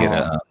 He got to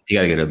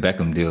get a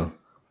Beckham deal.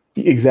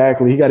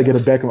 Exactly. He got to get a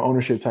Beckham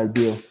ownership type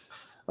deal.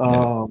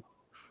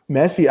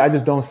 Messi, I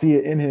just don't see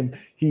it in him.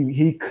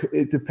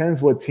 It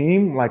depends what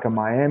team, a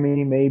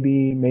Miami,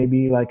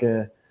 maybe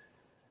a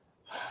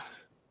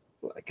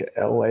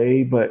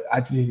LA, but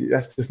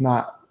that's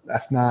not.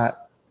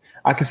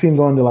 I could see him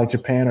going to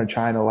Japan or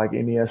China,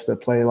 Iniesta,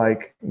 play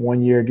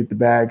 1 year, get the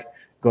bag,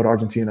 go to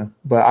Argentina.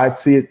 But I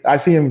see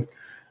him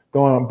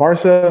going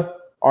Barca,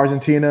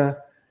 Argentina,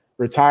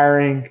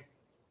 retiring,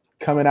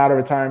 coming out of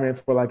retirement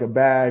for a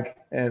bag,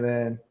 and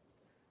then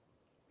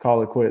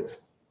call it quits.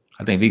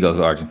 I think if he goes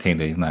to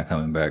Argentina, he's not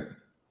coming back.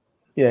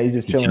 Yeah, he's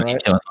just chilling,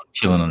 right?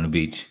 Chilling on the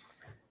beach.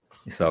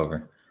 It's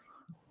over.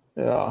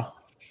 Yeah.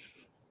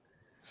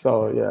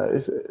 So yeah,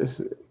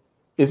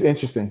 it's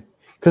interesting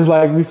because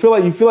you feel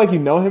like you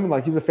know him,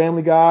 he's a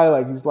family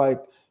guy, he's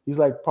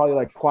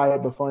probably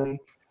quiet but funny,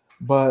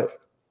 but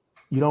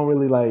you don't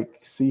really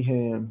see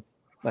him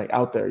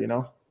out there,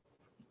 Yeah,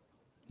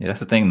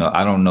 that's the thing though.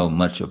 I don't know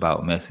much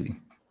about Messi.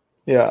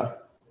 Yeah.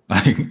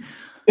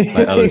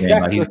 Other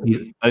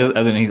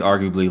than he's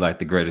arguably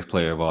the greatest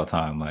player of all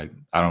time. I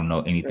don't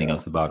know anything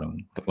else about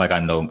him.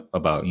 I know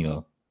about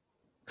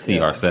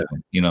CR7.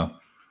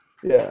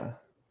 Yeah,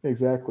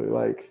 exactly.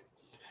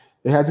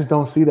 I just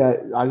don't see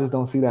that. I just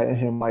don't see that in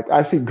him.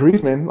 I see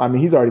Griezmann. I mean,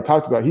 he's already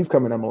talked about he's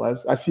coming to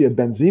MLS. I see a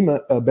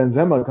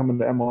Benzema coming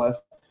to MLS.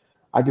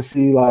 I could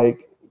see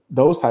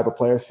those type of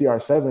players,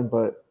 CR7,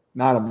 but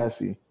not a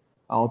Messi.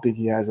 I don't think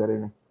he has that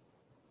in him.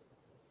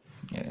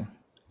 Yeah.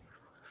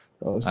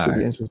 So it should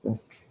be interesting.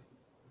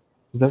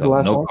 Is that the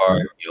last no one?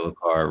 card, yellow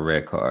card,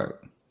 red card.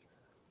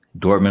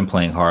 Dortmund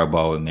playing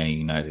hardball with Man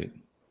United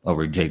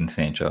over Jadon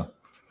Sancho.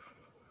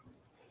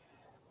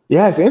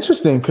 Yeah, it's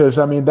interesting because,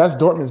 that's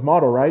Dortmund's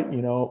model, right?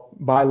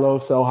 Buy low,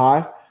 sell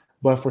high.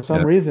 But for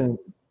some reason,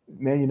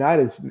 Man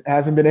United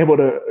hasn't been able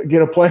to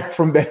get a player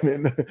from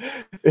them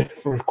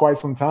for quite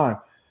some time.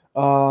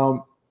 I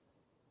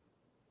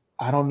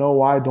don't know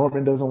why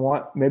Dortmund doesn't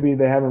want – maybe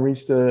they haven't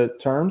reached the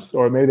terms,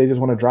 or maybe they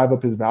just want to drive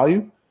up his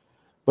value.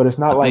 But it's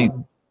not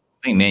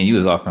think Man U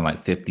was offering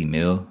like 50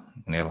 mil,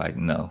 and they're like,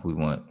 no, we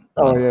want.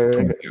 Oh yeah.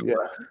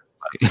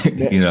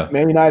 Like, you know,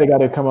 Man United got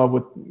to come up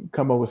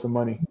with some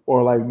money,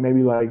 or like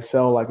maybe like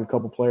sell like a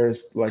couple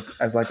players like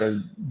as like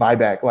a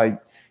buyback.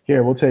 Like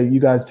here, you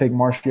guys take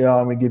Martial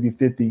and we give you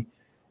 50,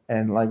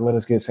 and like let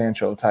us get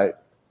Sancho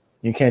type.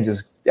 You can't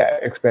just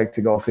expect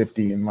to go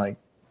 50 and like,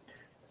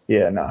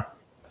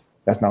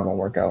 that's not gonna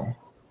work out.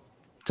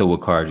 So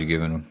what card you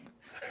giving them?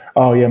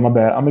 Oh yeah, my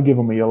bad. I'm gonna give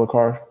him a yellow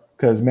card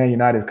because Man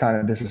United is kind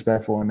of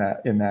disrespectful in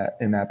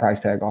that price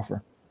tag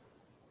offer.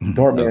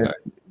 Dortmund, okay.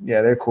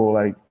 Yeah, they're cool.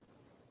 Like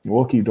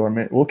we'll keep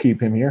Dortmund. We'll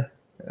keep him here.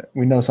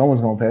 We know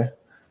someone's gonna pay.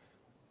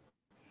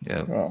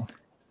 Yeah. Oh.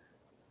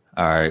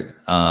 All right.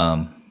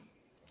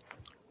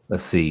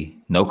 Let's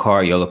see. No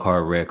card, yellow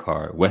card, red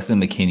card.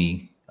 Weston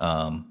McKennie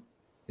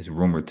is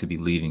rumored to be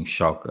leaving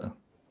Schalke.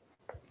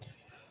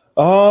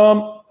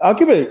 I'll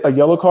give it a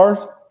yellow card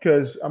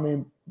because I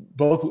mean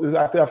both.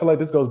 I feel like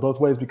this goes both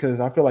ways because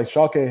I feel like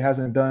Schalke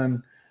hasn't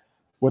done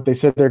what they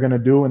said they're going to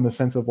do in the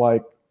sense of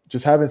like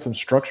just having some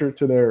structure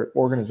to their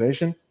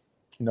organization.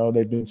 You know,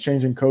 they've been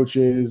changing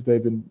coaches.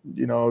 They've been,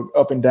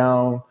 up and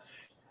down.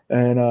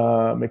 And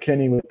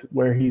McKennie, with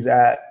where he's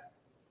at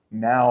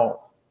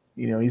now,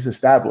 he's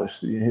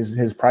established.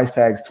 His price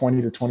tag's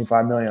 20 to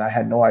 25 million. I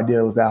had no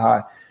idea it was that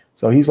high.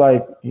 So he's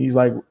like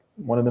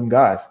one of them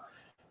guys.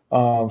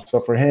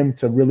 So for him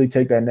to really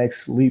take that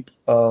next leap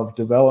of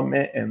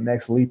development and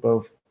next leap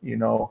of,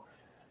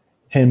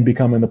 him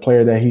becoming the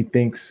player that he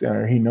thinks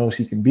or he knows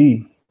he can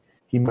be,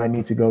 he might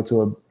need to go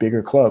to a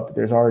bigger club.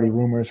 There's already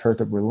rumors,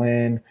 Hertha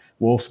Berlin,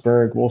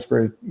 Wolfsburg.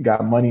 Wolfsburg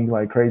got money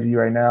like crazy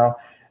right now.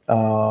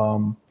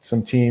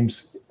 Some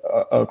teams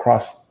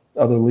across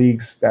other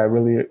leagues that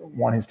really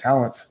want his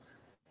talents.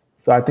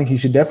 So I think he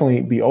should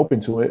definitely be open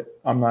to it.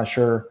 I'm not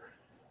sure.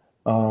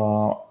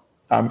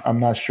 I'm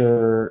not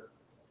sure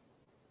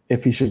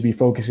if he should be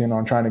focusing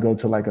on trying to go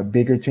to like a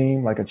bigger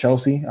team, like a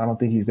Chelsea. I don't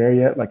think he's there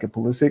yet, like a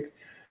Pulisic.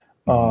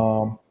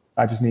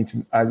 I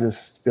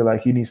just feel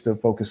like he needs to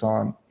focus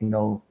on,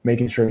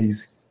 making sure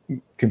he's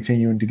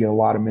continuing to get a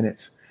lot of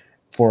minutes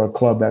for a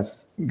club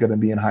that's going to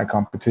be in high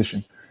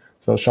competition.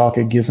 So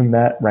Schalke gives him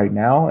that right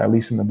now, at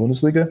least in the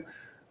Bundesliga.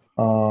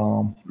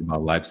 What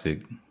about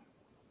Leipzig?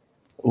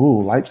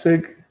 Ooh,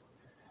 Leipzig.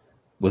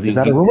 Is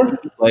that a rumor?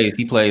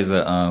 He plays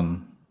a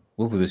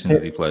what position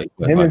does he play?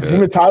 Him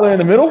and Tyler in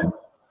the middle?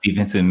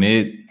 Defensive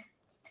mid.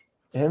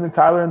 Him and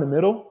Tyler in the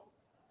middle?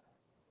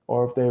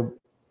 Or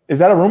is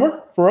that a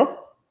rumor for him?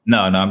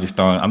 No, I'm just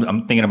throwing.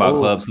 I'm thinking about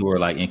clubs who are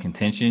like in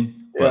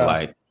contention, but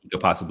like he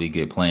could possibly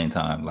get playing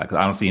time. Like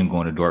I don't see him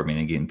going to Dortmund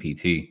and getting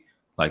PT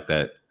like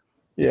that.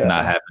 It's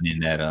not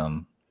happening at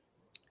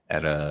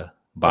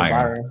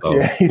Bayern.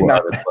 So he's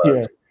not.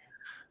 Yeah.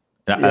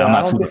 I'm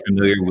not super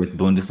familiar with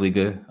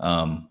Bundesliga,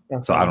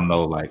 so I don't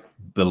know. Like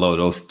below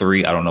those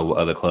three, I don't know what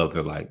other clubs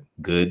are like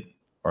good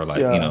or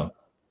like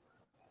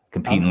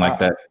competing like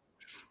that.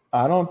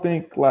 I don't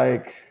think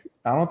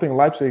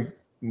Leipzig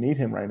need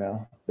him right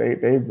now. They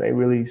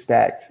really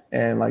stacked,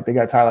 and like they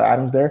got Tyler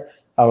Adams there.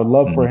 I would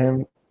love for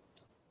him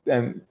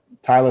and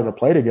Tyler to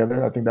play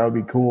together. I think that would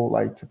be cool.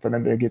 Like for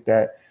them to get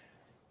that,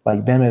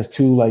 like them as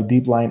two like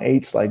deep line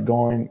eights, like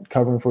going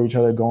covering for each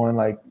other, going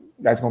like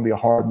that's going to be a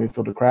hard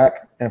midfield to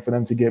crack, and for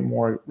them to get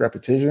more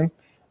repetition.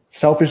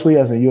 Selfishly,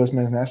 as a U.S.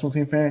 men's national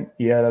team fan,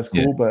 that's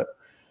cool. Yeah. But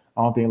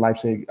I don't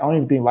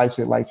even think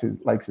Leipzig likes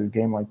his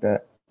game like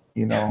that.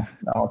 I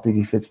don't think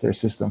he fits their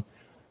system.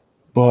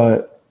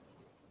 But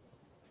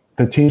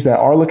the teams that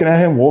are looking at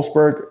him,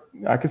 Wolfsburg,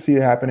 I could see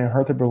it happening.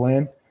 Hertha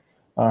Berlin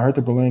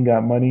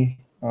got money,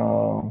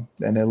 and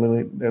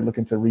they're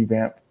looking to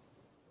revamp.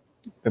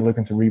 They're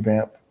looking to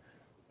revamp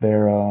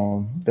their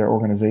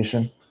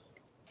organization.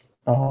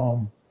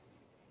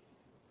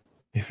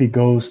 If he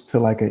goes to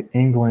like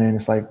England,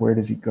 it's like where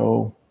does he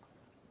go?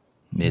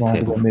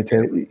 Mid-table.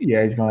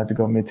 Yeah, he's gonna have to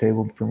go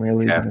mid-table Premier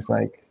League, and it's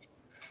like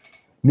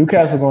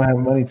Newcastle gonna have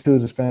money too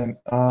to spend.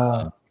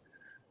 I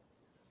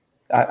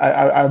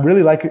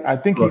really like it. I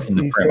think he's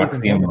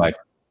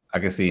I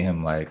can see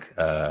him like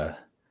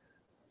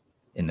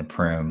in the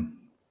Prem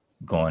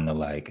going to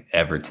like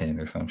Everton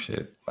or some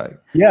shit. Like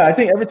I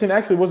think Everton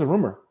actually was a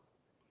rumor.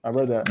 I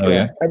read that. Oh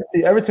yeah.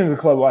 Everton's a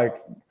club like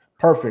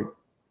perfect.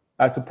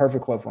 That's a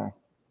perfect club for him.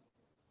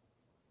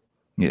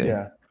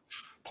 Yeah.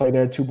 Play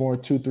there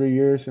 2-3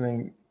 years,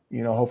 and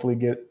then hopefully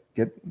get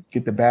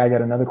the bag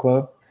at another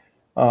club.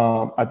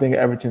 I think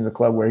Everton's a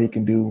club where he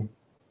can do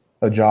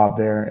a job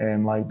there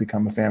and like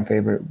become a fan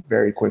favorite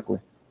very quickly.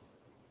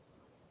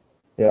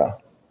 Yeah.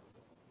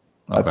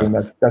 Okay. I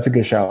think that's a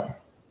good shout.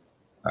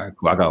 All right,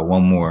 cool. I got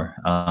one more.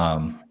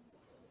 I'm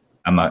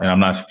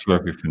not sure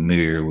if you're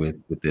familiar with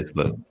this,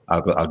 but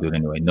I'll do it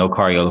anyway. No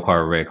card, yellow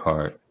card, red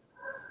card.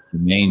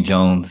 Jermaine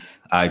Jones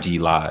IG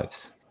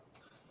lives.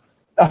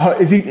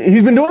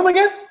 He's been doing them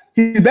again?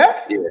 He's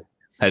back? Yeah.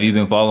 Have you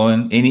been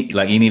following any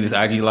of his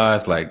IG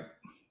lives? Like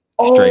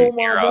straight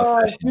air out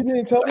sessions. You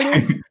didn't tell me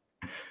this?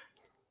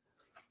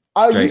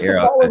 I used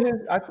to follow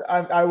his.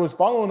 I was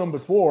following him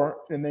before,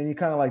 and then he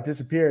kind of like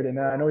disappeared. And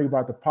then I know he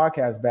brought the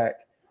podcast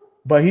back.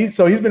 But he's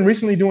been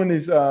recently doing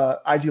these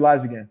IG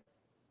lives again.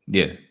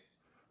 Yeah.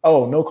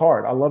 Oh, no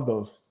card. I love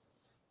those.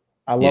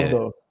 I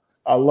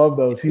love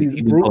those.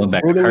 He's pulling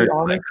back brutally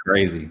honest. Like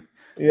crazy.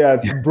 Yeah,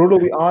 it's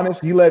brutally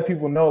honest. He let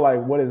people know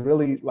like what is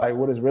really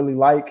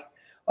like.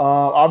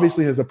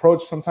 Obviously, his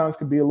approach sometimes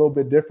could be a little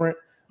bit different.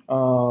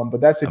 But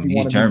that's if you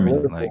want to be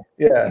political. Like,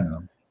 yeah,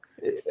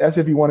 that's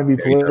if you want to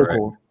be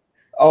political. Direct.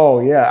 Oh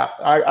yeah,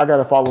 I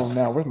gotta follow him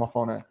now. Where's my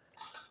phone at?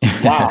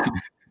 Wow,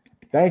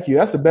 thank you.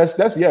 That's the best.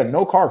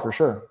 No card for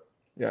sure.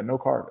 Yeah, no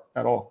card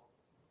at all.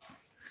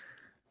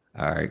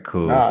 All right,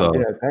 cool.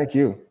 Thank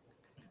you.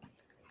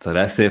 So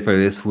that's it for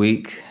this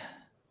week.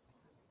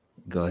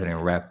 Go ahead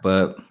and wrap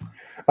up.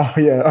 Oh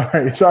yeah, all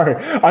right. Sorry,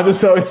 I'm just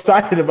so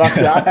excited about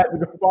that. I had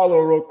to go follow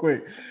real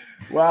quick.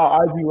 Wow,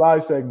 IG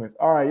live segments.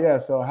 All right, yeah.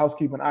 So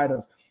housekeeping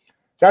items.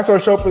 That's our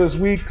show for this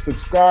week.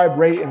 Subscribe,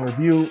 rate, and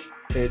review.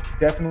 It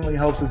definitely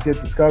helps us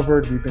get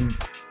discovered. We've been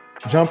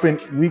jumping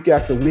week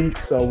after week,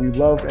 so we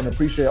love and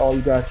appreciate all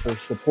you guys for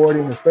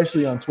supporting,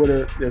 especially on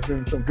Twitter. There's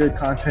been some good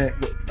content,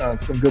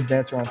 some good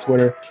banter on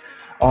Twitter.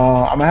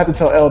 I'm gonna have to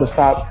tell Elle to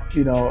stop,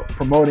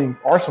 promoting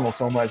Arsenal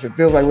so much. It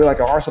feels like we're like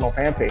an Arsenal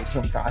fan page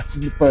sometimes.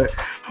 But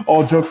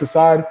all jokes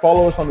aside,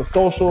 follow us on the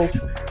socials: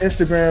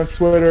 Instagram,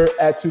 Twitter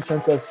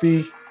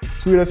 @2centsfc.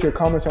 Tweet us your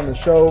comments on the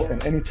show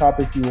and any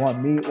topics you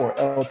want me or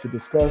Elle to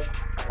discuss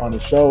on the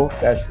show.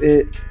 That's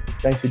it.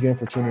 Thanks again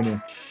for tuning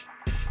in.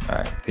 All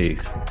right,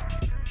 peace.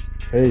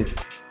 Peace.